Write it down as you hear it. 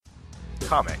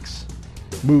Comics.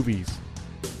 Movies.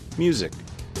 Music.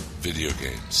 Video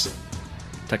games.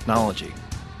 Technology.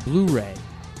 Blu-ray.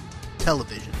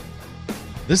 Television.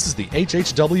 This is the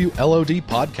HHW LOD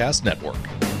Podcast Network.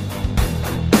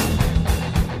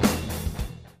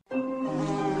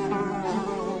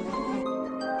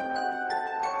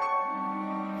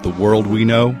 The world we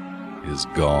know is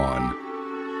gone.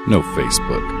 No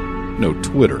Facebook, no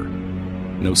Twitter,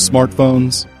 no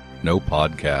smartphones, no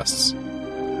podcasts.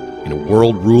 In a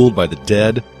world ruled by the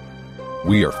dead,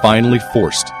 we are finally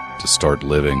forced to start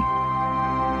living.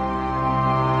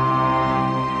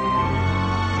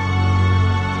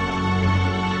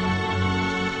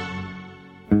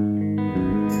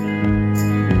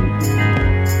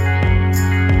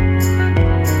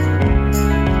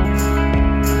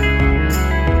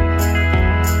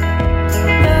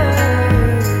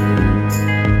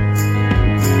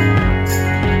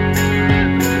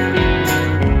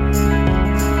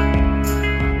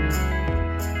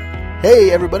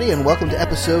 Hey everybody, and welcome to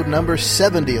episode number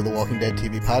 70 of the Walking Dead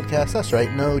TV podcast. That's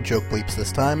right, no joke bleeps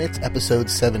this time. It's episode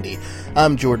 70.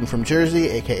 I'm Jordan from Jersey,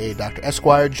 aka Dr.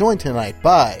 Esquire, joined tonight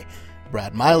by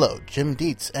Brad Milo, Jim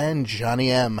Dietz, and Johnny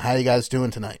M. How you guys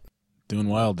doing tonight? Doing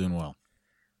well.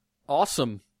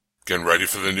 Awesome. Getting ready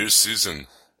for the new season.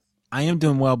 I am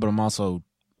doing well, but I'm also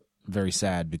very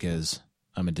sad because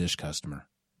I'm a Dish customer.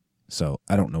 So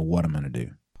I don't know what I'm going to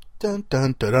do. Dun,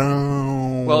 dun, dun,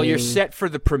 dun. Well, you're set for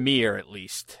the premiere, at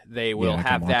least. They will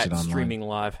have that streaming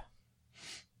live.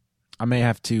 I may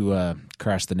have to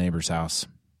crash the neighbor's house.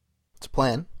 It's a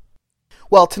plan.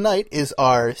 Well, tonight is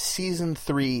our Season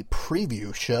 3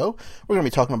 preview show. We're going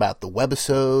to be talking about the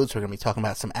webisodes, we're going to be talking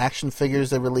about some action figures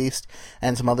they released,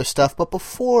 and some other stuff. But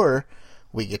before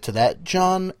we get to that,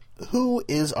 John, who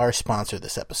is our sponsor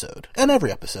this episode? And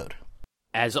every episode.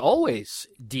 As always,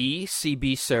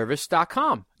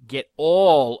 DCBService.com. Get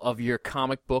all of your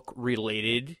comic book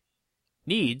related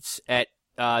needs at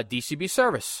DCB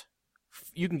Service.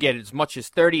 You can get as much as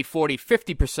 30, 40,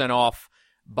 50% off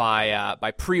by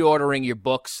pre-ordering your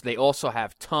books. They also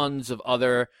have tons of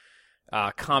other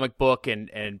comic book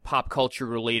and pop culture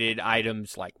related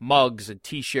items like mugs and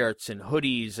t-shirts and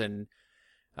hoodies and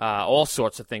all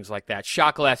sorts of things like that.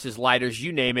 Shot glasses, lighters,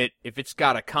 you name it. If it's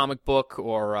got a comic book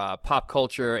or pop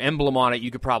culture emblem on it,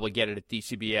 you could probably get it at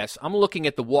DCBS. I'm looking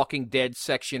at the Walking Dead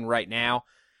section right now.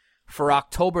 For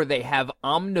October, they have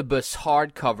Omnibus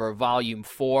Hardcover Volume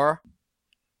 4.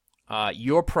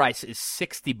 Your price is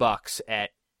 $60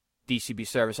 at DCB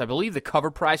Service. I believe the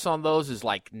cover price on those is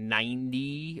like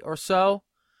 $90 or so.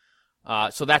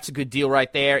 So that's a good deal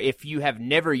right there. If you have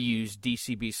never used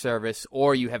DCB Service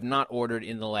or you have not ordered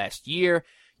in the last year,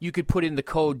 you could put in the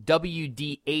code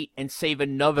WD8 and save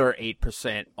another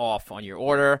 8% off on your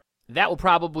order. That will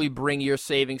probably bring your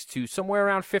savings to somewhere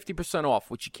around 50% off,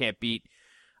 which you can't beat.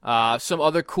 Some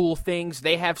other cool things.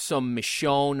 They have some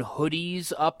Michonne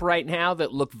hoodies up right now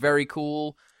that look very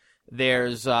cool.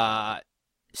 There's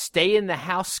Stay in the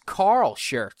House Carl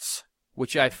shirts,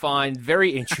 which I find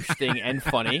very interesting and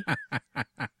funny.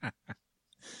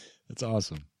 That's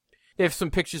awesome. They have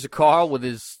some pictures of Carl with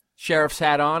his sheriff's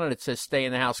hat on, and it says, "Stay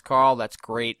in the House, Carl." That's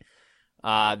great.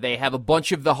 They have a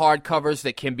bunch of the hardcovers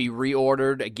that can be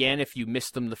reordered, again, if you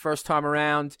missed them the first time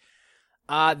around.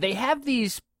 They have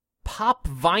these pop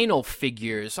vinyl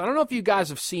figures. I don't know if you guys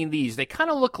have seen these. They kind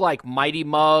of look like Mighty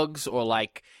Mugs or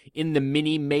like in the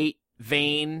Mini-Mate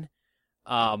vein.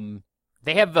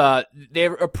 They have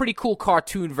they're a pretty cool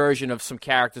cartoon version of some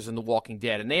characters in The Walking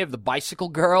Dead, and they have the Bicycle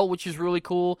Girl, which is really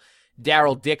cool.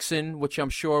 Daryl Dixon, which I'm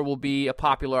sure will be a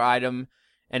popular item,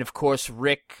 and of course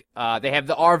Rick. They have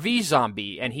the RV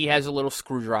zombie, and he has a little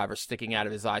screwdriver sticking out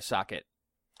of his eye socket.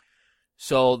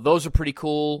 So those are pretty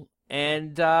cool,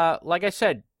 and like I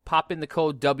said, pop in the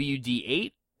code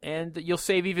WD8, and you'll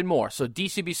save even more. So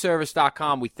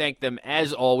DCBService.com, we thank them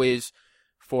as always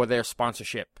for their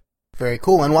sponsorship. Very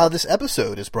cool. And while this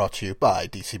episode is brought to you by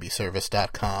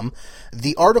DCBService.com,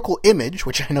 the article image,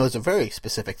 which I know is a very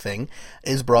specific thing,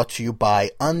 is brought to you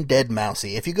by Undead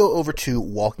Mousy. If you go over to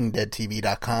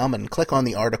WalkingDeadTV.com and click on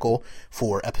the article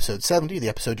for episode 70, the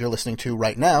episode you're listening to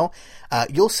right now,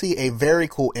 you'll see a very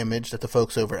cool image that the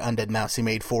folks over at Undead Mousy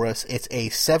made for us. It's a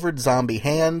severed zombie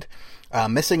hand,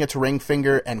 missing its ring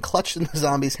finger, and clutched in the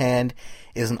zombie's hand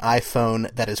is an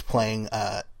iPhone that is playing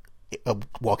a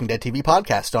Walking Dead TV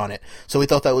podcast on it. So we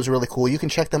thought that was really cool. You can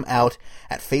check them out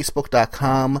at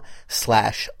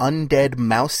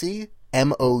facebook.com/undeadmousey,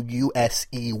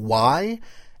 MOUSEY,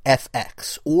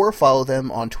 or follow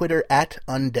them on Twitter at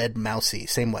undeadmousey.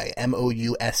 Same way,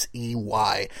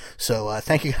 MOUSEY. So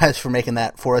thank you guys for making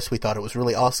that for us. We thought it was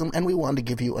really awesome, and we wanted to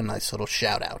give you a nice little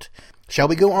shout out. Shall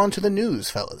we go on to the news,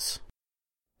 fellas?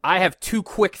 I have two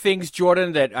quick things,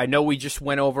 Jordan, that I know we just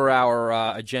went over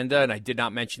our agenda, and I did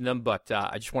not mention them, but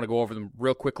I just want to go over them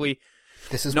real quickly.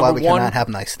 This is Number why we one, cannot have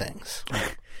nice things.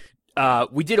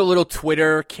 We did a little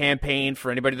Twitter campaign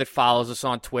for anybody that follows us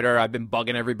on Twitter. I've been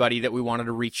bugging everybody that we wanted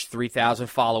to reach 3,000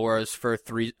 followers for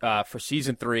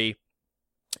season 3,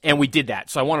 and we did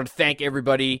that. So I wanted to thank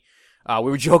everybody.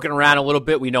 We were joking around a little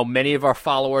bit. We know many of our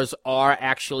followers are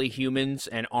actually humans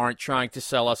and aren't trying to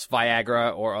sell us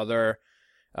Viagra or other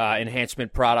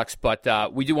enhancement products, but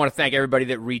we do want to thank everybody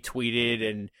that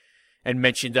retweeted and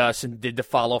mentioned us and did the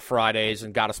Follow Fridays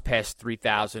and got us past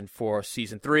 3,000 for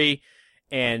season 3.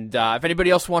 And if anybody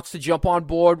else wants to jump on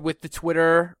board with the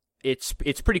Twitter, it's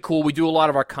pretty cool. We do a lot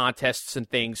of our contests and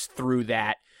things through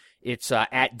that. It's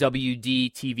at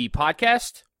WDTV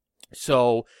Podcast.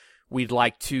 So we'd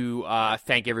like to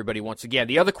thank everybody once again.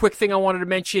 The other quick thing I wanted to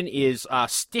mention is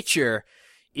Stitcher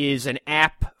is an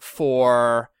app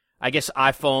for, I guess,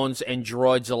 iPhones and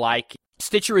Droids alike.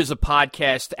 Stitcher is a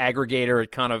podcast aggregator.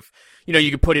 It kind of, you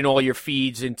can put in all your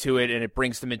feeds into it, and it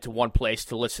brings them into one place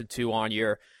to listen to on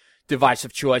your device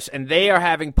of choice. And they are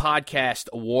having podcast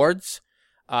awards.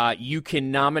 You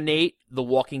can nominate the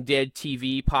Walking Dead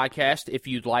TV podcast if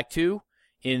you'd like to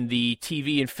in the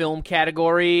TV and film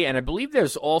category. And I believe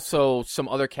there's also some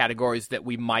other categories that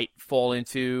we might fall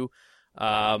into,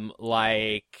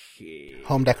 like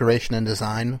home decoration and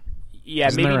design. Yeah,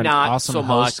 Isn't maybe there an not awesome so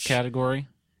host much category?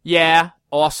 Yeah,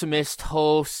 awesomest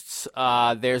hosts.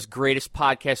 There's greatest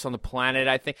podcast on the planet,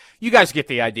 I think. You guys get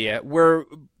the idea. We're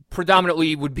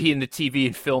predominantly would be in the TV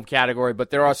and film category, but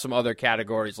there are some other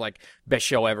categories like best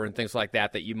show ever and things like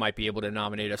that you might be able to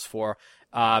nominate us for.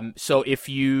 So if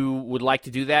you would like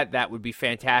to do that, that would be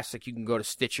fantastic. You can go to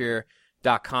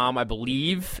Stitcher.com, I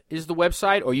believe is the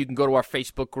website, or you can go to our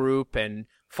Facebook group and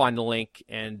find the link,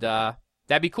 and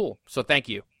that'd be cool. So thank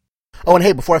you. Oh, and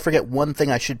hey, before I forget, one thing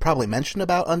I should probably mention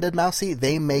about Undead Mousey,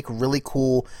 they make really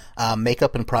cool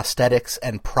makeup and prosthetics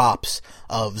and props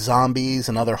of zombies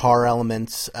and other horror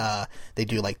elements. They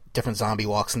do, like, different zombie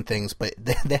walks and things, but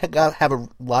they have a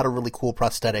lot of really cool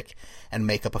prosthetic and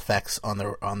makeup effects on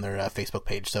their Facebook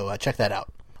page, so check that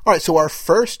out. All right, so our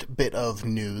first bit of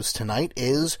news tonight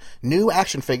is new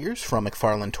action figures from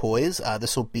McFarlane Toys.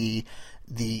 This will be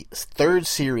the third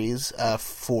series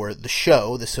for the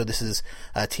show. This is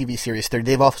TV series third.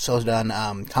 They've also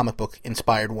done comic book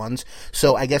inspired ones.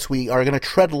 So I guess we are going to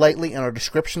tread lightly in our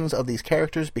descriptions of these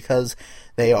characters because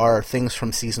they are things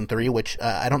from season 3, which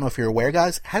I don't know if you're aware,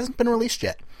 guys, hasn't been released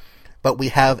yet. But we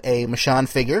have a Michonne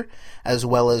figure, as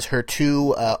well as her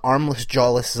 2 armless,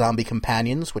 jawless zombie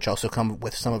companions, which also come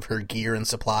with some of her gear and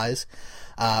supplies.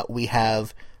 We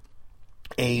have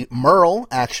a Merle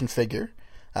action figure,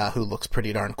 who looks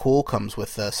pretty darn cool, comes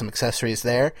with some accessories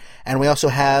there. And we also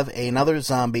have another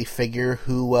zombie figure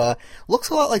who looks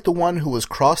a lot like the one who was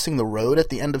crossing the road at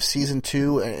the end of Season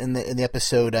 2 in the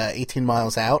episode 18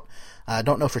 Miles Out.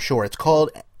 Don't know for sure. It's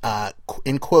called,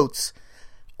 in quotes,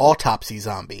 Autopsy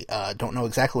Zombie. Don't know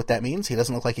exactly what that means. He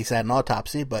doesn't look like he's had an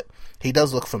autopsy, but he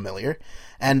does look familiar.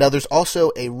 And there's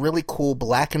also a really cool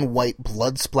black and white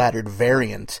blood-splattered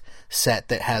variant set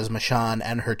that has Michonne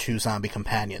and her 2 zombie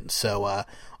companions. So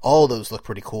all of those look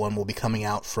pretty cool and will be coming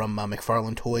out from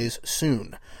McFarlane Toys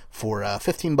soon for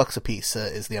 $15 a piece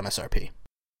is the MSRP.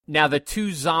 Now, the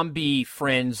 2 zombie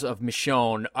friends of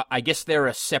Michonne, I guess they're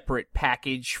a separate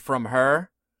package from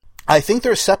her? I think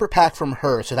they're a separate pack from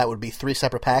her, so that would be 3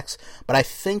 separate packs, but I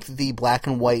think the black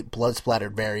and white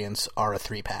blood-splattered variants are a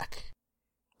 3-pack.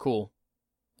 Cool.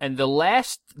 And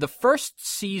the first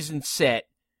season set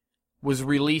was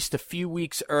released a few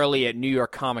weeks early at New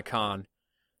York Comic Con.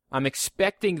 I'm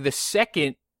expecting the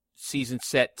second season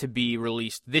set to be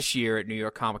released this year at New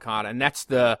York Comic Con, and that's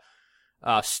the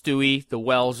Stewie, the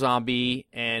well zombie,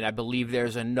 and I believe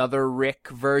there's another Rick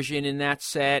version in that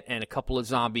set, and a couple of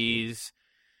zombies.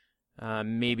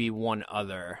 Maybe one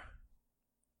other.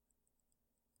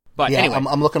 But yeah, anyway.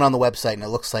 I'm looking on the website, and it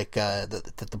looks like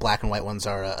the black and white ones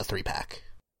are a 3-pack.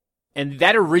 And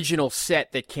that original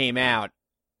set that came out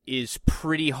is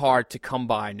pretty hard to come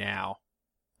by now.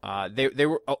 They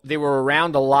were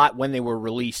around a lot when they were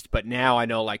released, but now I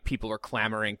know like people are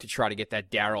clamoring to try to get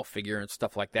that Daryl figure and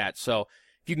stuff like that. So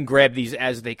if you can grab these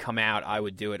as they come out, I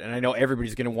would do it. And I know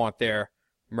everybody's going to want their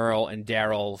Merle and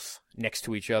Daryl's next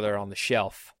to each other on the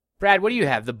shelf. Brad, what do you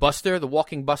have? The Buster, the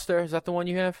walking Buster? Is that the one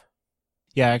you have?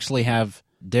 Yeah, I actually have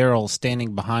Daryl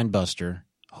standing behind Buster,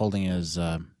 holding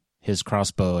his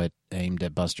crossbow aimed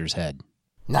at Buster's head.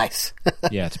 Nice.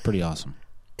 Yeah, it's pretty awesome.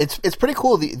 It's pretty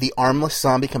cool. The armless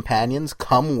zombie companions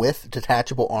come with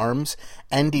detachable arms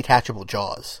and detachable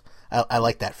jaws. I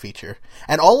like that feature.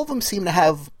 And all of them seem to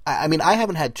have, I mean, I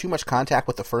haven't had too much contact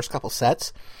with the first couple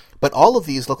sets, but all of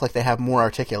these look like they have more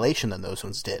articulation than those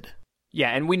ones did. Yeah,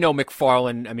 and we know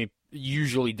McFarlane, I mean,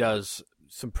 usually does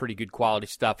some pretty good quality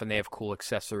stuff, and they have cool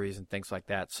accessories and things like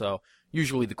that. So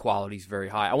usually the quality's very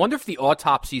high. I wonder if the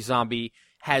Autopsy Zombie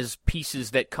has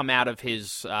pieces that come out of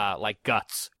his, like,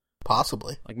 guts.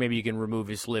 Possibly. Like maybe you can remove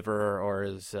his liver or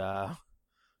his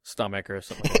stomach or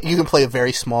something like that. You can play a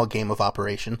very small game of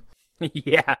Operation.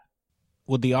 Yeah.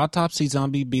 Would the Autopsy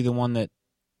Zombie be the one that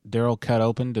Daryl cut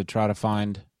open to try to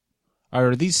find?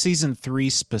 Are these Season 3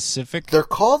 specific? They're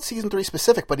called Season 3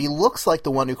 specific, but he looks like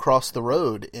the one who crossed the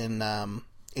road in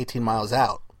 18 Miles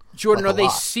Out. Jordan, like are they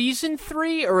Season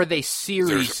 3 or are they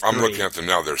Series 3? I'm looking at them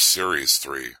now. They're Series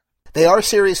 3. They are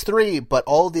Series 3, but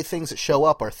all of the things that show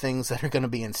up are things that are going to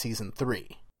be in Season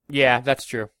 3. Yeah, that's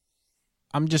true.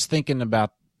 I'm just thinking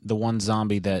about the one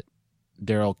zombie that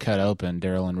Daryl cut open,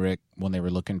 Daryl and Rick, when they were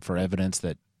looking for evidence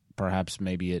that perhaps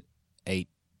maybe it ate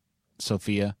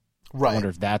Sophia. Right. I wonder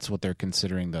if that's what they're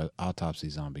considering the Autopsy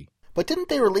Zombie. But didn't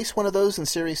they release one of those in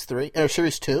Series 3 or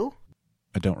Series 2?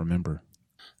 I don't remember.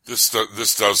 This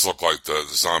does look like the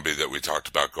zombie that we talked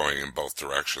about going in both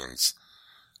directions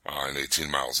in 18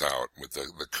 Miles Out with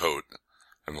the coat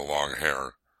and the long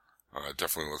hair. It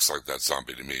definitely looks like that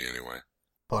zombie to me anyway.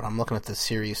 But I'm looking at the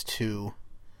Series 2.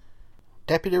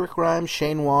 Deputy Rick Grimes,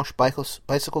 Shane Walsh,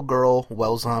 Bicycle Girl,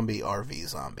 Well Zombie, RV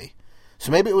Zombie.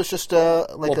 So maybe it was just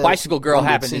like a Bicycle Girl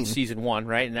happened scene. in Season 1,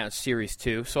 right? And that's Series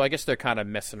 2. So I guess they're kind of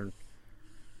messing.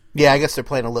 Yeah, I guess they're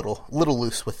playing a little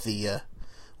loose with the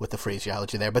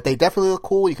phraseology there. But they definitely look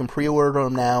cool. You can pre-order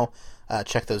them now.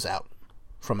 Check those out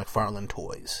from McFarlane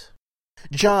Toys.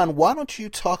 John, why don't you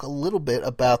talk a little bit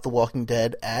about The Walking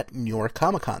Dead at New York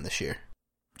Comic Con this year?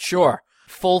 Sure.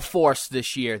 Full force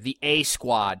this year. The A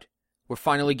Squad. We're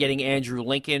finally getting Andrew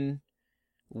Lincoln.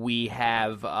 We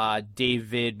have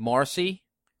David Morrissey,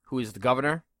 who is the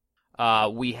governor.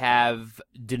 We have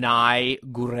Denai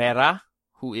Guerrera,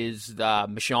 who is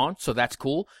Michonne, so that's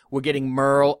cool. We're getting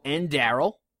Merle and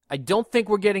Daryl. I don't think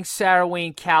we're getting Sarah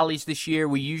Wayne Callies this year.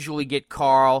 We usually get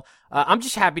Carl. I'm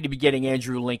just happy to be getting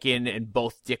Andrew Lincoln and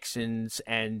both Dixons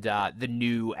and the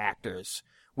new actors.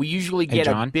 We usually get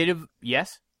a bit of...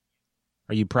 Yes?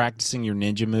 Are you practicing your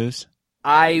ninja moves?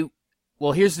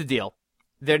 Well, here's the deal.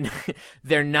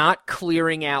 They're not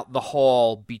clearing out the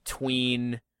hall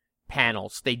between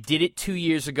panels. They did it 2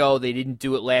 years ago. They didn't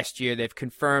do it last year. They've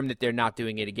confirmed that they're not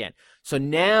doing it again. So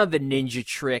now the ninja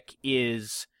trick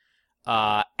is,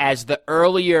 as the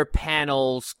earlier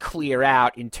panels clear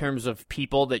out in terms of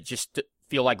people that just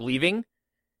feel like leaving,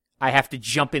 I have to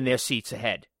jump in their seats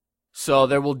ahead. So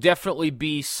there will definitely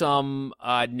be some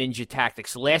ninja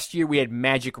tactics. Last year we had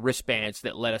magic wristbands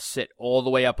that let us sit all the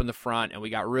way up in the front, and we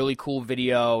got really cool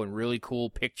video and really cool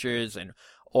pictures and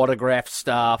autographed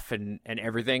stuff and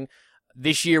everything.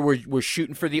 This year we're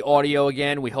shooting for the audio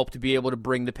again. We hope to be able to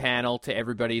bring the panel to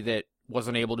everybody that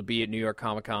wasn't able to be at New York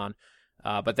Comic Con,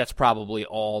 but that's probably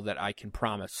all that I can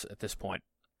promise at this point.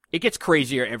 It gets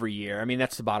crazier every year. I mean,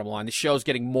 that's the bottom line. The show's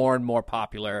getting more and more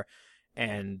popular,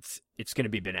 and it's going to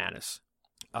be bananas.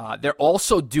 They're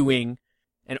also doing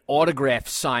an autograph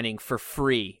signing for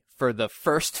free for the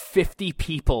first 50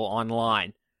 people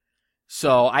online.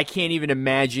 So I can't even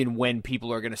imagine when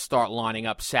people are going to start lining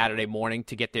up Saturday morning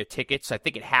to get their tickets. I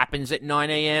think it happens at 9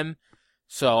 a.m.,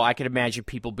 so I can imagine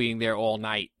people being there all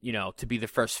night, to be the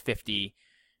first 50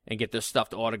 and get their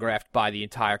stuff autographed by the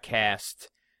entire cast.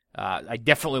 I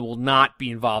definitely will not be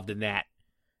involved in that.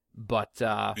 But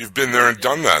you've been there and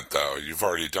done that, though. You've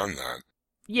already done that.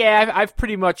 Yeah, I've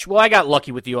pretty much... Well, I got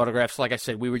lucky with the autographs. Like I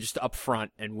said, we were just up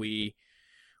front, and we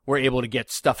were able to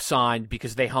get stuff signed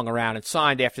because they hung around and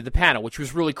signed after the panel, which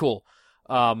was really cool.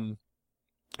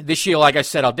 This year, like I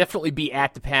said, I'll definitely be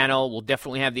at the panel. We'll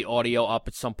definitely have the audio up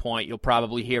at some point. You'll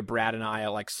probably hear Brad and I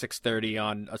at like 6:30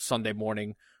 on a Sunday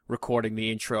morning recording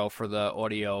the intro for the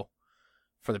audio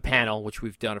for the panel, which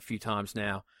we've done a few times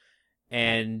now.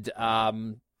 And...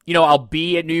 I'll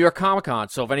be at New York Comic Con,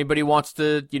 so if anybody wants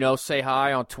to, say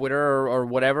hi on Twitter or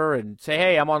whatever and say,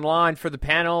 hey, I'm online for the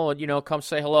panel, and, come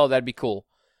say hello, that'd be cool.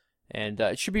 And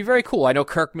it should be very cool. I know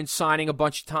Kirkman's signing a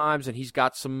bunch of times, and he's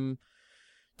got some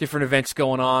different events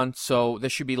going on, so there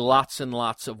should be lots and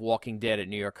lots of Walking Dead at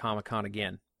New York Comic Con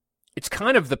again. It's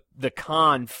kind of the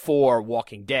con for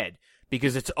Walking Dead,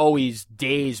 because it's always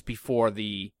days before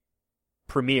the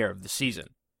premiere of the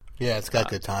season. Yeah, it's got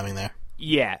good timing there.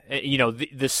 Yeah,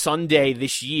 the Sunday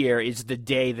this year is the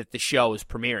day that the show is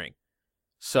premiering.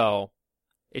 So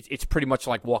it's pretty much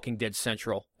like Walking Dead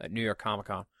Central at New York Comic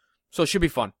Con. So it should be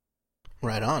fun.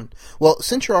 Right on. Well,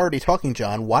 since you're already talking,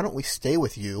 John, why don't we stay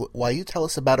with you while you tell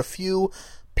us about a few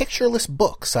pictureless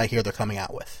books I hear they're coming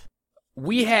out with.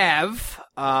 We have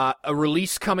a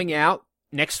release coming out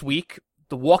next week,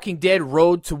 The Walking Dead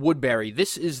Road to Woodbury.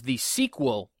 This is the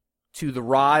sequel to The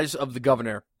Rise of the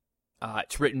Governor.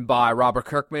 It's written by Robert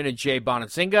Kirkman and Jay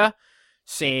Bonanzinga,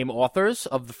 same authors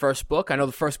of the first book. I know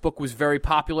the first book was very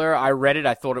popular. I read it.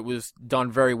 I thought it was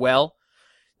done very well.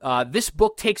 This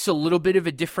book takes a little bit of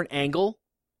a different angle.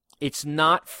 It's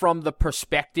not from the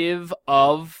perspective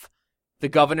of the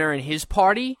governor and his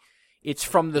party. It's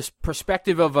from the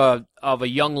perspective of a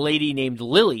young lady named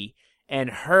Lily,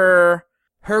 and her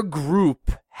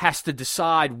group has to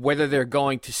decide whether they're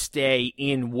going to stay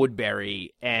in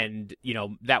Woodbury, and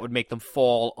that would make them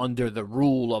fall under the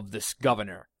rule of this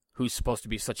governor, who's supposed to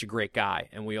be such a great guy,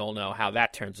 and we all know how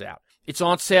that turns out. It's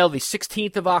on sale the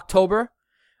 16th of October.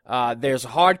 There's a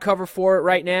hardcover for it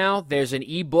right now. There's an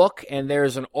ebook, and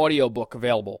there's an audiobook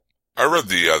available. I read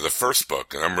the first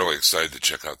book, and I'm really excited to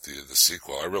check out the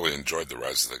sequel. I really enjoyed The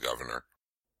Rise of the Governor.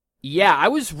 Yeah, I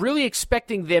was really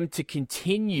expecting them to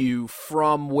continue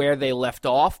from where they left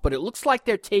off, but it looks like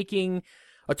they're taking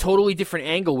a totally different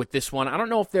angle with this one. I don't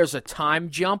know if there's a time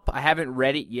jump. I haven't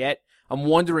read it yet. I'm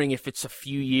wondering if it's a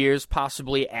few years,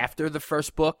 possibly after the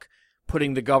first book,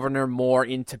 putting the governor more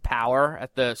into power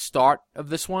at the start of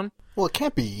this one. Well, it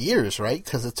can't be years, right?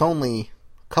 Because it's only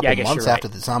a couple months after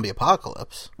the zombie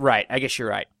apocalypse. Right, I guess you're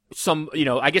right.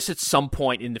 I guess it's some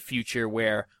point in the future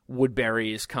where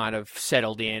Woodbury is kind of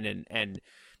settled in and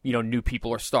new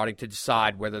people are starting to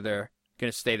decide whether they're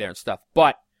going to stay there and stuff.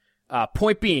 But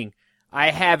point being,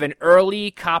 I have an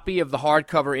early copy of the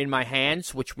hardcover in my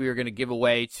hands, which we are going to give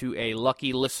away to a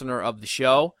lucky listener of the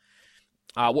show.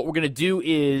 What we're going to do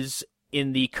is,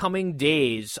 in the coming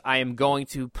days, I am going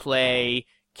to play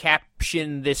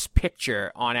Caption This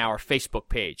Picture on our Facebook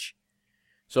page.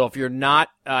 So if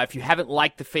you haven't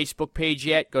liked the Facebook page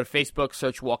yet, go to Facebook,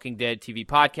 search Walking Dead TV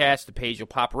Podcast. The page will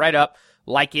pop right up.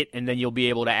 Like it, and then you'll be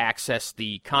able to access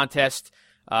the contest.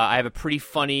 I have a pretty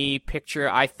funny picture,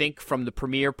 I think, from the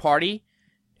premiere party,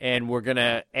 and we're going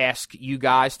to ask you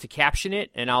guys to caption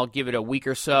it, and I'll give it a week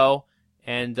or so,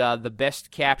 and the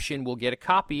best caption will get a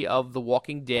copy of The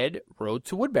Walking Dead Road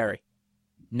to Woodbury.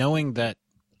 Knowing that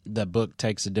the book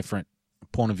takes a different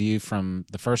point of view from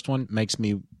the first one makes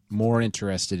me more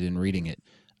interested in reading it.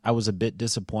 I was a bit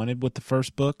disappointed with the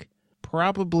first book,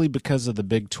 probably because of the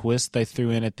big twist they threw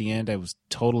in at the end. I was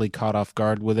totally caught off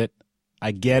guard with it.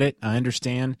 I get it, I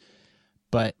understand,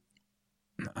 but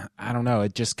I don't know,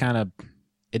 it just it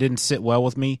didn't sit well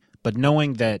with me. But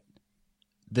knowing that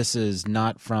this is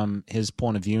not from his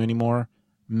point of view anymore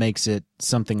makes it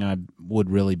something I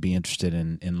would really be interested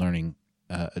in learning,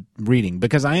 reading,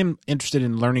 because I am interested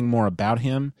in learning more about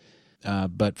him.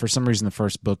 But for some reason, the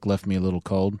first book left me a little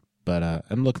cold. But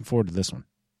I'm looking forward to this one.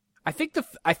 I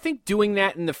think doing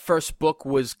that in the first book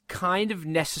was kind of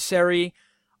necessary,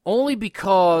 only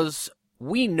because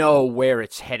we know where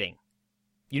it's heading.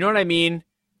 You know what I mean?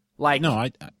 Like, no, I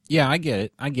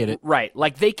get it. Right.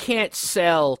 Like, they can't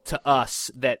sell to us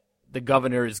that the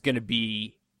governor is going to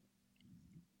be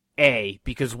A,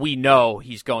 because we know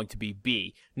he's going to be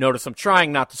B. Notice I'm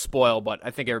trying not to spoil, but I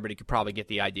think everybody could probably get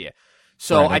the idea.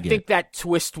 So right, I think that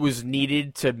twist was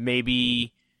needed to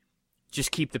maybe just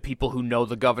keep the people who know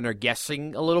the governor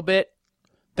guessing a little bit.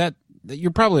 That you're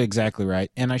probably exactly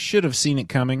right, and I should have seen it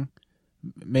coming.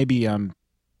 Maybe I'm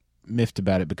miffed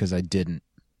about it because I didn't,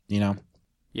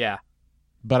 Yeah.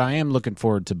 But I am looking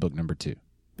forward to book number 2.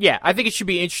 Yeah, I think it should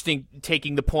be interesting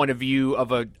taking the point of view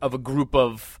of a group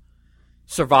of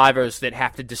survivors that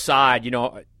have to decide,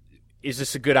 is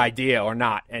this a good idea or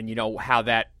not, and how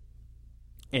that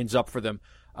ends up for them.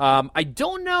 I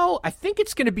don't know. I think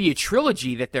it's going to be a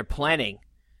trilogy that they're planning.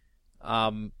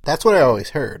 That's what I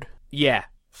always heard. Yeah.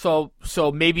 So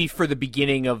maybe for the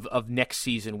beginning of next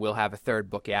season we'll have a third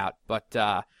book out. But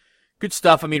good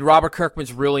stuff. I mean, Robert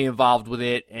Kirkman's really involved with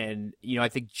it, and I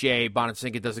think Jay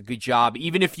Bonanzinga does a good job.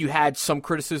 Even if you had some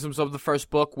criticisms of the first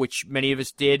book, which many of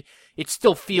us did, it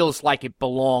still feels like it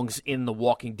belongs in the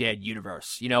Walking Dead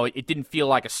universe. It didn't feel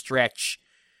like a stretch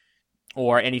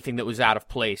or anything that was out of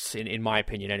place, in my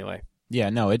opinion, anyway. Yeah,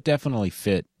 no, it definitely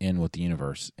fit in with the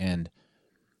universe. And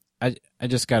I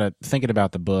just got to, thinking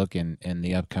about the book and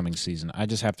the upcoming season, I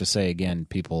just have to say again,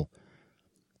 people,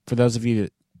 for those of you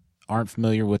that aren't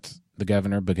familiar with the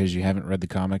governor because you haven't read the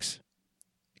comics,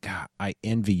 God, I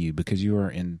envy you because you are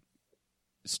in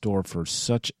store for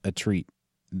such a treat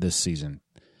this season.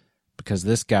 Because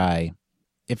this guy,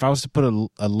 if I was to put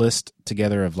a list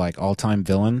together of like all-time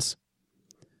villains,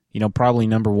 probably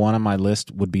number 1 on my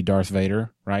list would be Darth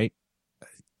Vader, right?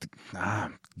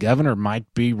 Governor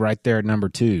might be right there at number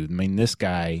 2. I mean, this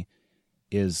guy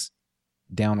is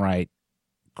downright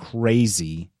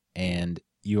crazy, and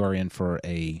you are in for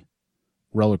a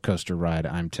roller coaster ride.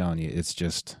 I'm telling you, it's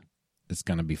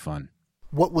going to be fun.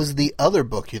 What was the other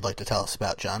book you'd like to tell us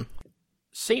about, John?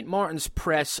 St. Martin's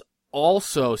Press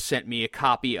also sent me a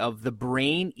copy of The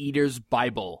Brain Eater's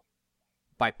Bible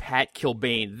by Pat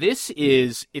Kilbane. This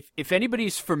is, if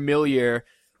anybody's familiar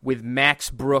with Max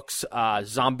Brooks'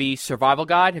 Zombie Survival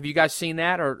Guide, have you guys seen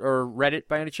that or read it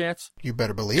by any chance? You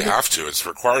better believe You it. have to. It's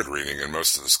required reading in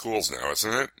most of the schools now,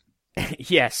 isn't it?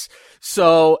 Yes.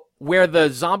 So where the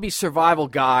Zombie Survival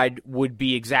Guide would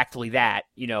be exactly that,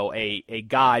 a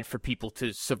guide for people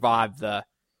to survive the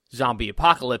zombie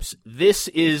apocalypse, this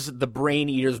is the Brain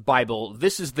Eater's Bible.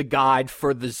 This is the guide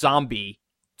for the zombie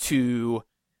to,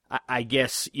 I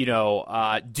guess,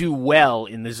 do well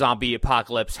in the zombie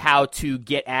apocalypse, how to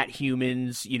get at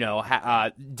humans,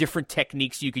 different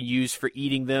techniques you can use for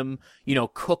eating them,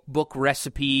 cookbook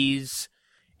recipes.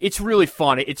 It's really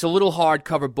fun. It's a little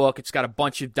hardcover book. It's got a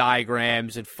bunch of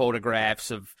diagrams and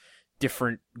photographs of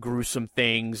different gruesome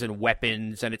things and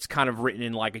weapons, and it's kind of written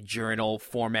in like a journal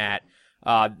format.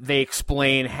 They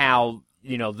explain how,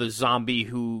 the zombie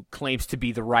who claims to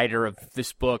be the writer of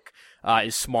this book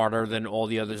is smarter than all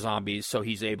the other zombies, so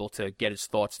he's able to get his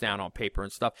thoughts down on paper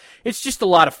and stuff. It's just a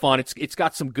lot of fun. It's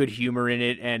got some good humor in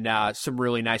it and some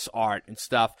really nice art and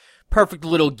stuff. Perfect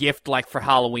little gift like for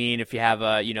Halloween if you have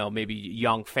a, maybe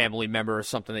young family member or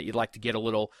something that you'd like to get a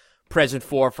little present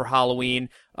for Halloween.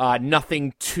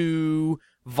 Nothing too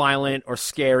violent or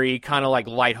scary, kind of like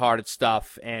lighthearted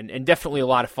stuff, and definitely a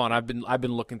lot of fun. I've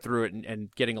been looking through it and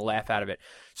getting a laugh out of it.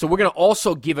 So we're going to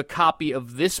also give a copy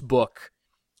of this book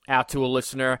out to a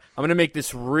listener. I'm going to make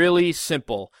this really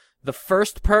simple. The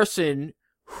first person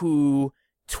who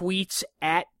tweets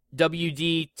at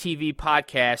WDTV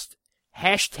Podcast,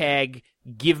 hashtag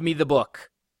give me the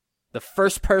book. The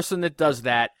first person that does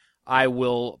that, I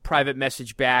will private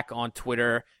message back on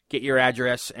Twitter, get your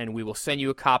address, and we will send you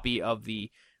a copy of the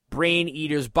Brain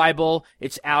Eater's Bible.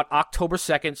 It's out October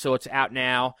 2nd, so it's out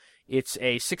now. It's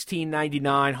a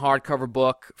 $16.99 hardcover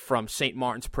book from St.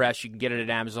 Martin's Press. You can get it at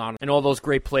Amazon and all those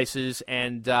great places,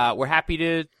 and we're happy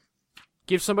to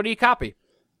give somebody a copy.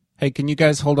 Hey, can you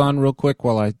guys hold on real quick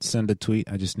while I send a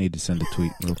tweet? I just need to send a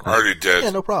tweet real quick. Already did. Yeah,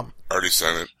 no problem. Already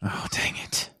sent it. Oh, dang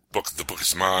it. The book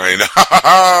is mine.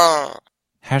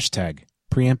 Hashtag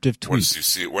preemptive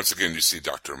tweet. Once again, you see,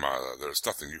 Dr. Mila, there's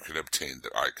nothing you can obtain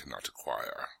that I cannot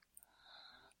acquire.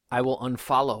 I will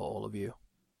unfollow all of you.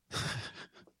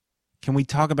 Can we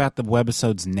talk about the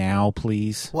webisodes now,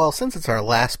 please? Well, since it's our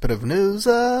last bit of news,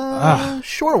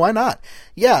 sure, why not?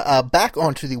 Yeah, back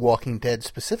onto the Walking Dead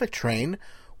specific train.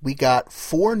 We got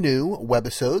 4 new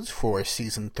webisodes for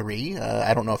Season 3.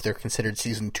 I don't know if they're considered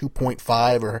Season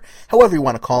 2.5 or however you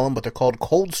want to call them, but they're called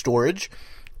Cold Storage.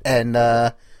 And,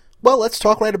 well, let's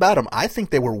talk right about them. I think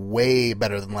they were way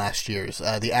better than last year's.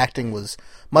 The acting was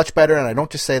much better, and I don't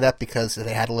just say that because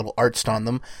they had a little artst on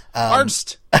them.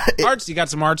 Artst! You got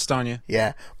some artst on you.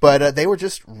 Yeah, but they were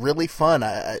just really fun.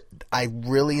 I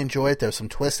really enjoyed it. There's some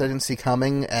twists I didn't see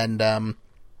coming, and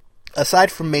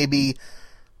aside from maybe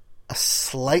a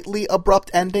slightly abrupt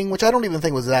ending, which I don't even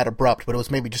think was that abrupt, but it was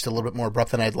maybe just a little bit more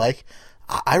abrupt than I'd like,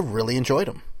 I really enjoyed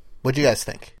them. What'd you guys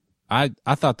think? I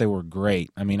thought they were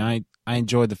great. I mean, I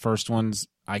enjoyed the first ones,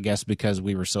 I guess, because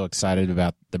we were so excited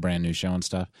about the brand new show and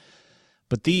stuff.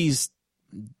 But these,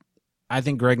 I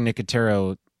think Greg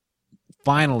Nicotero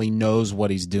finally knows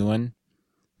what he's doing.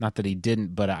 Not that he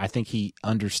didn't, but I think he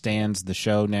understands the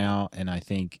show now, and I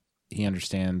think he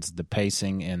understands the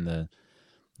pacing and the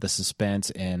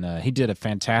suspense, and he did a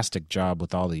fantastic job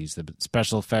with all these. The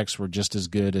special effects were just as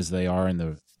good as they are in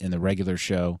the regular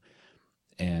show,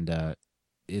 and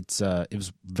it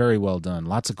was very well done.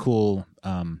 Lots of cool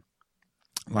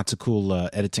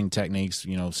editing techniques.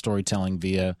 Storytelling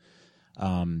via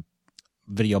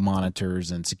video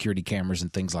monitors and security cameras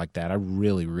and things like that. I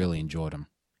really, really enjoyed them.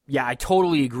 Yeah, I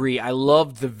totally agree. I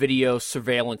loved the video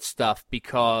surveillance stuff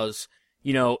because,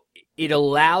 it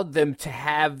allowed them to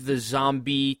have the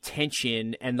zombie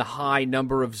tension and the high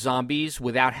number of zombies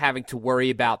without having to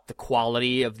worry about the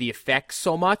quality of the effects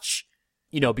so much.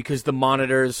 Because the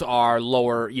monitors are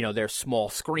lower, they're small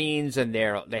screens and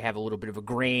they have a little bit of a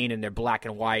grain and they're black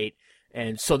and white.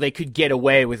 And so they could get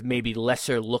away with maybe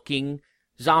lesser looking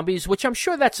zombies, which I'm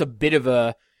sure that's a bit of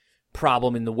a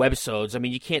problem in the webisodes. I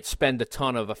mean, you can't spend a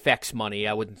ton of effects money,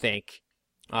 I wouldn't think.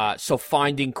 So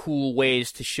finding cool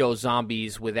ways to show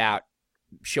zombies without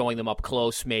showing them up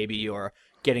close maybe, or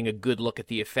getting a good look at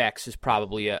the effects is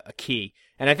probably a key.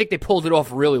 And I think they pulled it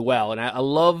off really well. And I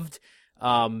loved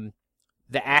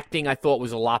The acting I thought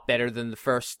was a lot better than the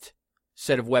first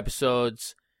set of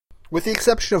webisodes. With the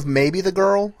exception of maybe the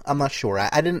girl, I'm not sure.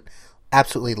 I didn't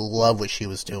absolutely love what she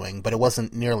was doing, but it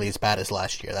wasn't nearly as bad as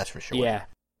last year, that's for sure. Yeah.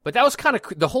 But that was kind of,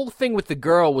 the whole thing with the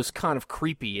girl was kind of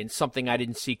creepy and something I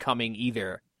didn't see coming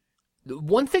either.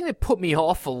 One thing that put me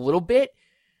off a little bit,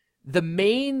 the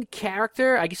main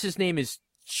character, I guess his name is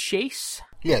Chase?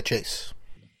 Yeah, Chase.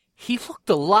 He looked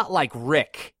a lot like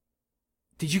Rick.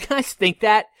 Did you guys think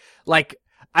that? Like,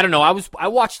 I don't know, I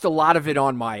watched a lot of it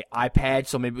on my iPad,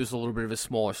 so maybe it was a little bit of a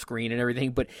smaller screen and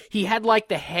everything, but he had like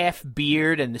the half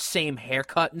beard and the same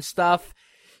haircut and stuff.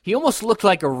 He almost looked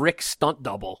like a Rick stunt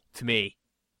double to me.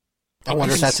 I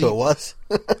wonder if that's who it was.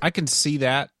 I can see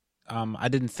that. I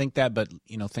didn't think that, but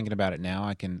thinking about it now,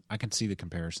 I can see the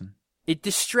comparison. It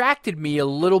distracted me a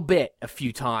little bit a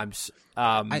few times.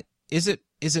 Is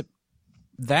it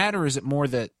that, or is it more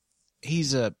that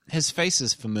his face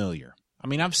is familiar? I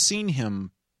mean, I've seen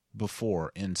him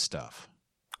before in stuff.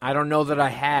 I don't know that I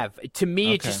have. To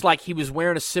me, It's just like he was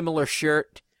wearing a similar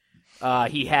shirt.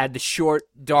 He had the short,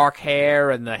 dark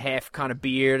hair and the half kind of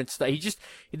beard and stuff. He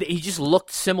just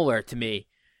looked similar to me.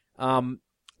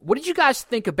 What did you guys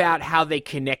think about how they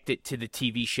connected to the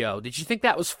TV show? Did you think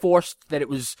that was forced, that it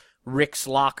was Rick's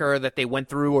locker that they went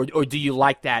through, or do you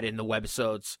like that in the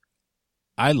webisodes?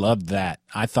 I loved that.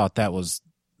 I thought that was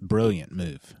a brilliant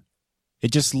move.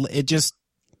 It just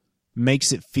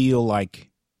makes it feel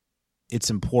like it's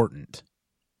important.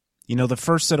 The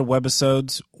first set of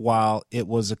webisodes, while it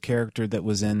was a character that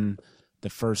was in the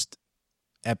first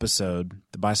episode,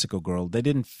 the Bicycle Girl, they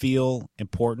didn't feel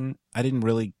important. I didn't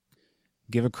really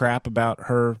give a crap about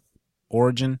her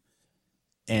origin,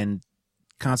 and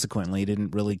consequently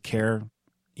didn't really care,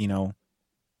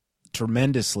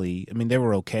 tremendously. I mean, they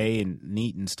were okay and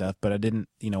neat and stuff, but I didn't,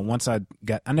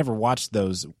 I never watched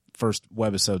those first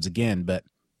webisodes again, but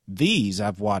these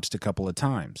I've watched a couple of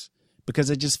times because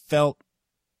it just felt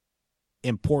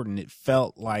important. It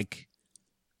felt like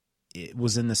it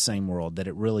was in the same world, that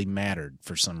it really mattered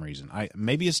for some reason.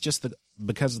 Maybe it's just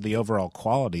because of the overall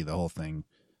quality of the whole thing,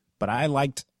 but I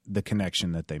liked the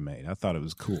connection that they made. I thought it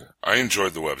was cool. I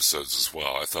enjoyed the webisodes as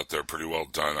well. I thought they were pretty well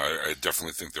done. I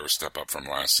definitely think they were a step up from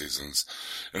last season's.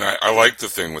 And I liked the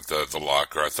thing with the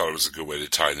locker. I thought it was a good way to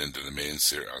tie it into the main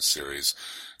series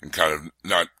and kind of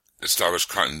not establish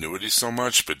continuity so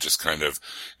much, but just kind of,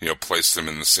 place them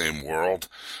in the same world.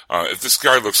 If this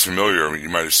guy looks familiar, you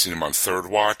might have seen him on Third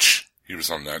Watch. He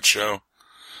was on that show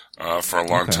for a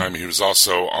long time. He was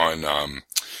also on,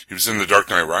 he was in The Dark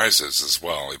Knight Rises as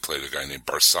well. He played a guy named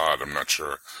Barsad. I'm not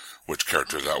sure which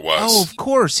character that was. Oh, of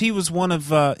course. He was one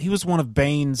of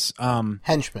Bane's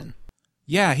henchmen.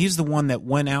 Yeah, he's the one that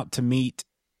went out to meet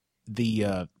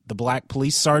the black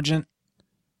police sergeant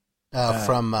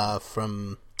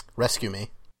from Rescue Me.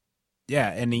 Yeah,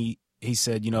 and he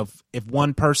said, if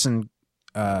one person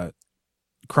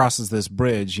crosses this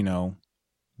bridge,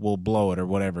 we'll blow it or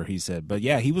whatever he said. But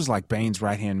yeah, he was like Bane's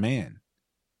right-hand man.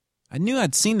 I knew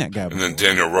I'd seen that guy before. And then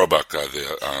Daniel Roebuck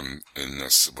in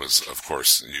this was, of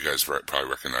course, you guys probably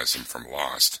recognize him from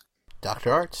Lost.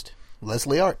 Dr. Arzt.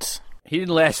 Leslie Arzt. He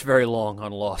didn't last very long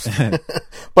on Lost.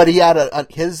 But he had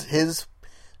his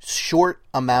short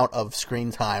amount of screen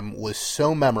time was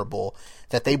so memorable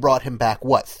that they brought him back,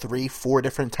 3-4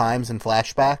 different times in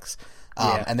flashbacks?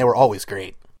 And they were always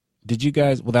great. Did you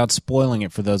guys, without spoiling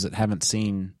it for those that haven't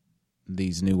seen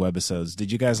these new webisodes,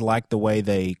 did you guys like the way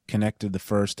they connected the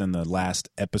first and the last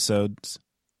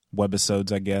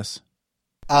webisodes, I guess?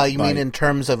 You mean in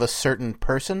terms of a certain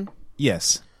person?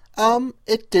 Yes.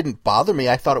 It didn't bother me.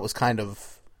 I thought it was kind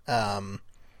of, I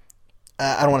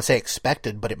don't want to say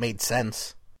expected, but it made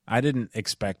sense. I didn't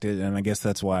expect it, and I guess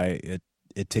that's why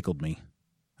it tickled me.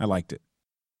 I liked it.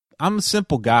 I'm a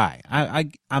simple guy.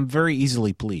 I'm very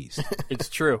easily pleased. It's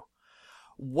true.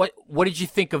 What did you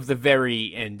think of the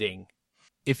very ending?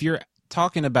 If you're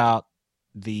talking about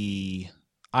the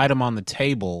item on the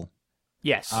table,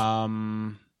 yes.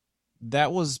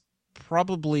 That was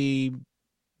probably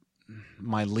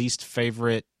my least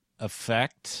favorite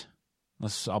effect.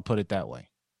 I'll put it that way.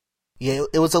 Yeah,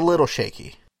 it was a little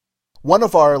shaky. One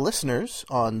of our listeners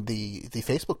on the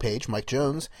Facebook page, Mike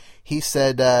Jones, he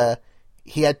said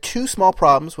he had 2 small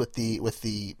problems with the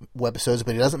webisodes,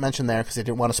 but he doesn't mention there because he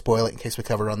didn't want to spoil it in case we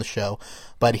cover it on the show.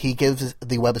 But he gives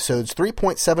the webisodes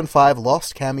 3.75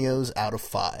 lost cameos out of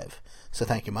 5. So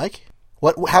thank you, Mike.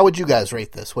 How would you guys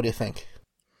rate this? What do you think?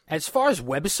 As far as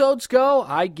webisodes go,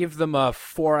 I give them a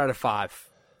 4 out of 5.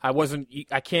 I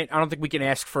don't think we can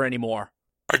ask for any more.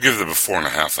 I give them a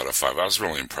 4.5 out of 5. I was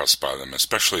really impressed by them,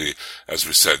 especially, as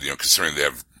we said, considering they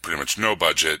have pretty much no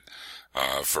budget.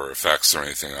 for effects or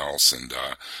anything else. And,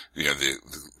 the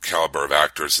caliber of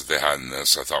actors that they had in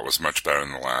this, I thought was much better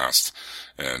than the last.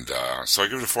 And, so I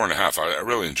give it a 4.5. I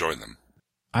really enjoyed them.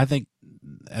 I think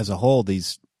as a whole,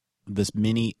 this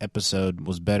mini episode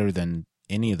was better than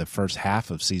any of the first half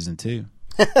of season 2.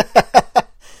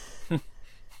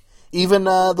 Even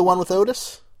the one with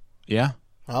Otis? Yeah.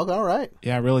 Oh, all right.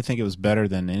 Yeah, I really think it was better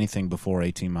than anything before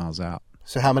 18 Miles Out.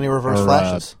 So how many reverse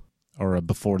flashes? Or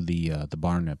before the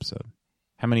barn episode.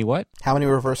 How many what? How many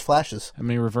reverse flashes? How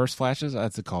many reverse flashes?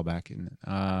 That's a callback, isn't it?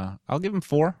 I'll give him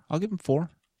 4.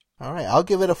 All right, I'll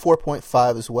give it a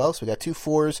 4.5 as well. So we got 2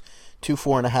 4s, 2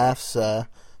 4.5s,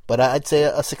 but I'd say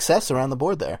a success around the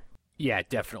board there. Yeah,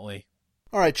 definitely.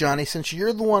 All right, Johnny, since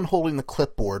you're the one holding the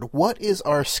clipboard, what is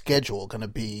our schedule going to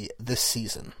be this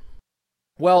season?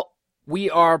 Well, we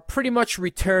are pretty much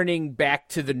returning back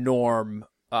to the norm,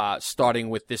 starting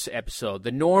with this episode.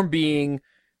 The norm being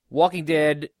Walking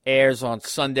Dead airs on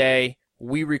Sunday,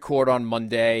 we record on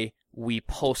Monday, we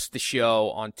post the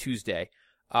show on Tuesday.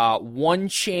 One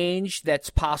change that's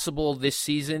possible this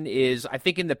season is, I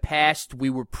think in the past we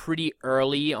were pretty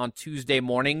early on Tuesday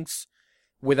mornings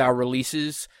with our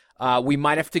releases. We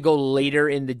might have to go later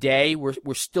in the day.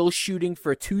 We're still shooting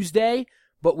for Tuesday,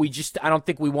 but I don't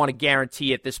think we want to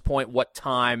guarantee at this point what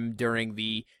time during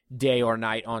the day or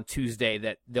night on Tuesday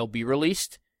that they'll be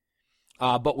released.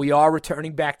 But we are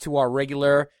returning back to our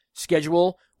regular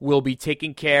schedule. We'll be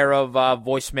taking care of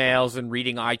voicemails and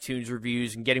reading iTunes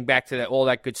reviews and getting back to all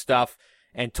that good stuff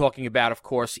and talking about, of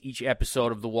course, each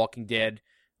episode of The Walking Dead.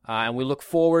 And we look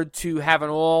forward to having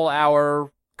all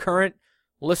our current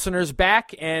listeners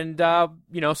back and,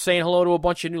 saying hello to a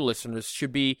bunch of new listeners.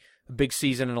 Should be a big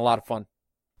season and a lot of fun.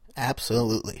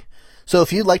 Absolutely. So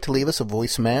if you'd like to leave us a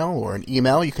voicemail or an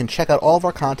email, you can check out all of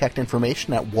our contact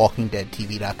information at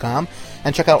walkingdeadtv.com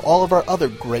and check out all of our other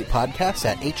great podcasts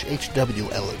at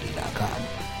hhwlod.com.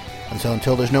 And so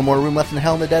until there's no more room left in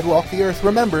hell and the dead walk the earth,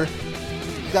 remember,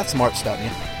 you got smarts, don't you?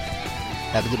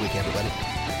 Have a good week, everybody.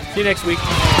 See you next week.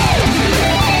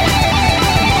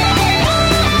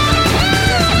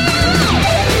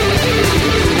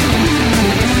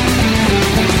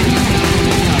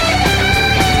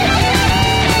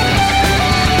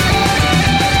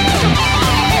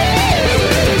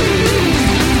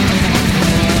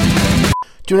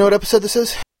 Do you know what episode this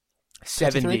is?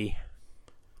 70. 53?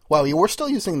 Wow, you were still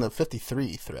using the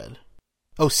 53 thread.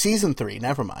 Oh, season 3.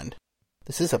 Never mind.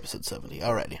 This is episode 70.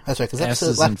 Alrighty. That's right. Because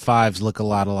S's and 5s look a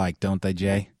lot alike, don't they,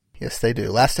 Jay? Yes, they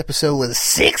do. Last episode was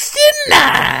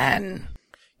 69!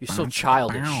 You're so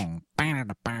childish.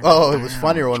 Oh, it was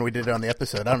funnier when we did it on the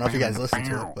episode. I don't know if you guys listened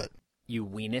to it, but... You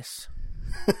weenus.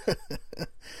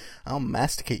 I'll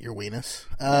masticate your weenus.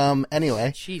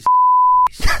 Anyway. Jeez.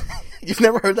 You've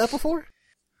never heard that before?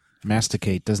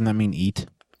 Masticate, doesn't that mean eat?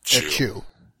 Chew.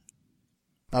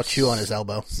 I'll chew on his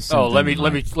elbow. Oh, let me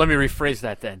rephrase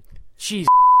that then. Jeez.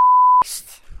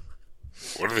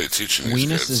 What are they teaching these Weenus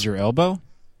kids? is your elbow?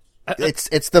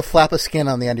 It's the flap of skin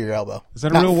on the end of your elbow. Is that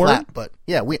a Not real flat, word? But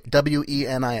yeah,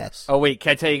 Wenis. Oh wait,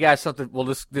 can I tell you guys something? Well,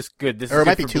 this good. This Or is it good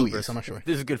might be for 2 bloopers. E's, I'm not sure.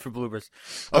 This is good for bloopers.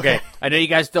 Okay, I know you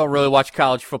guys don't really watch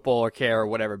college football or care or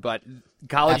whatever, but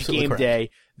college Absolutely game correct. day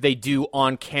they do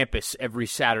on campus every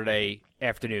Saturday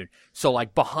afternoon. So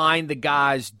like behind the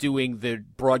guys doing the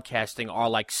broadcasting are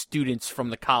like students from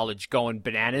the college going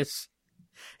bananas.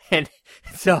 And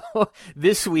so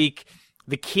this week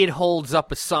the kid holds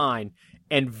up a sign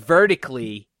and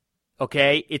vertically,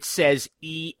 okay, it says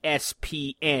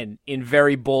ESPN in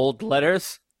very bold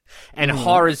letters. And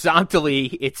horizontally,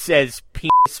 it says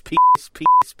penis, penis,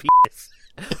 penis, penis.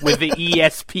 With the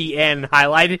ESPN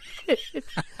highlighted.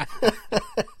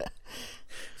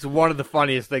 It's one of the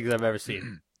funniest things I've ever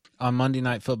seen. On Monday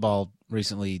Night Football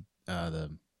recently,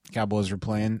 the Cowboys were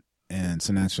playing, and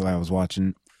so naturally I was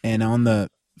watching. And on the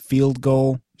field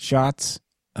goal shots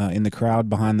in the crowd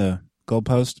behind the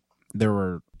goalpost, there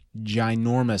were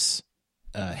ginormous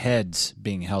heads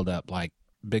being held up, like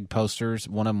big posters.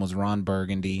 One of them was Ron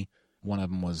Burgundy. One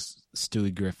of them was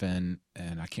Stewie Griffin,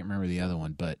 and I can't remember the other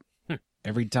one. But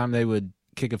every time they would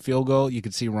kick a field goal, you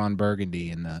could see Ron Burgundy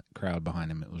in the crowd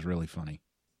behind him. It was really funny.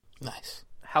 Nice.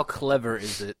 How clever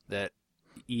is it that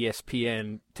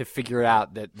ESPN to figure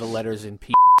out that the letters in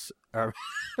P are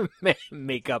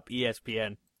make up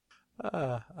ESPN?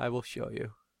 I will show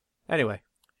you. Anyway,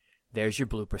 there's your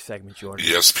blooper segment, Jordan.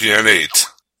 ESPN 8.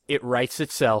 It writes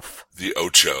itself. The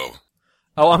Ocho.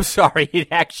 Oh, I'm sorry. It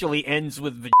actually ends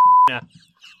with vagina.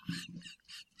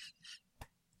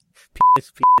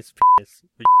 Penis, penis, penis,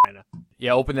 vagina.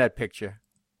 Yeah, open that picture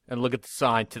and look at the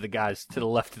sign to the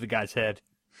left of the guy's head.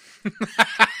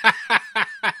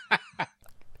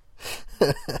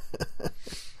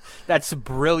 That's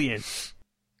brilliant.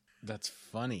 That's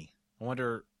funny. I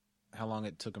wonder how long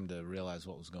it took him to realize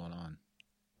what was going on.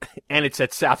 And it's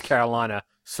at South Carolina,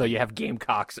 so you have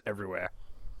gamecocks everywhere.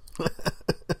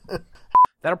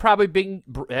 That'll probably be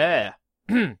get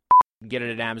it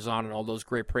at Amazon and all those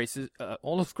great prices. I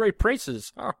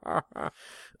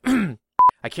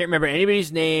can't remember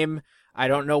anybody's name. I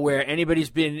don't know where anybody's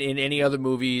been in any other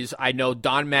movies. I know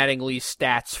Don Mattingly's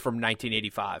stats from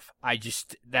 1985.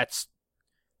 That's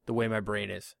the way my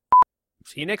brain is.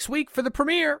 See you next week for the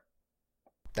premiere.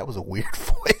 That was a weird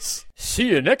voice. See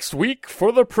you next week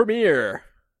for the premiere.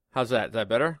 How's that? Is that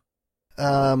better?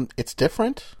 It's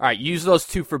different. All right, use those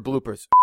two for bloopers.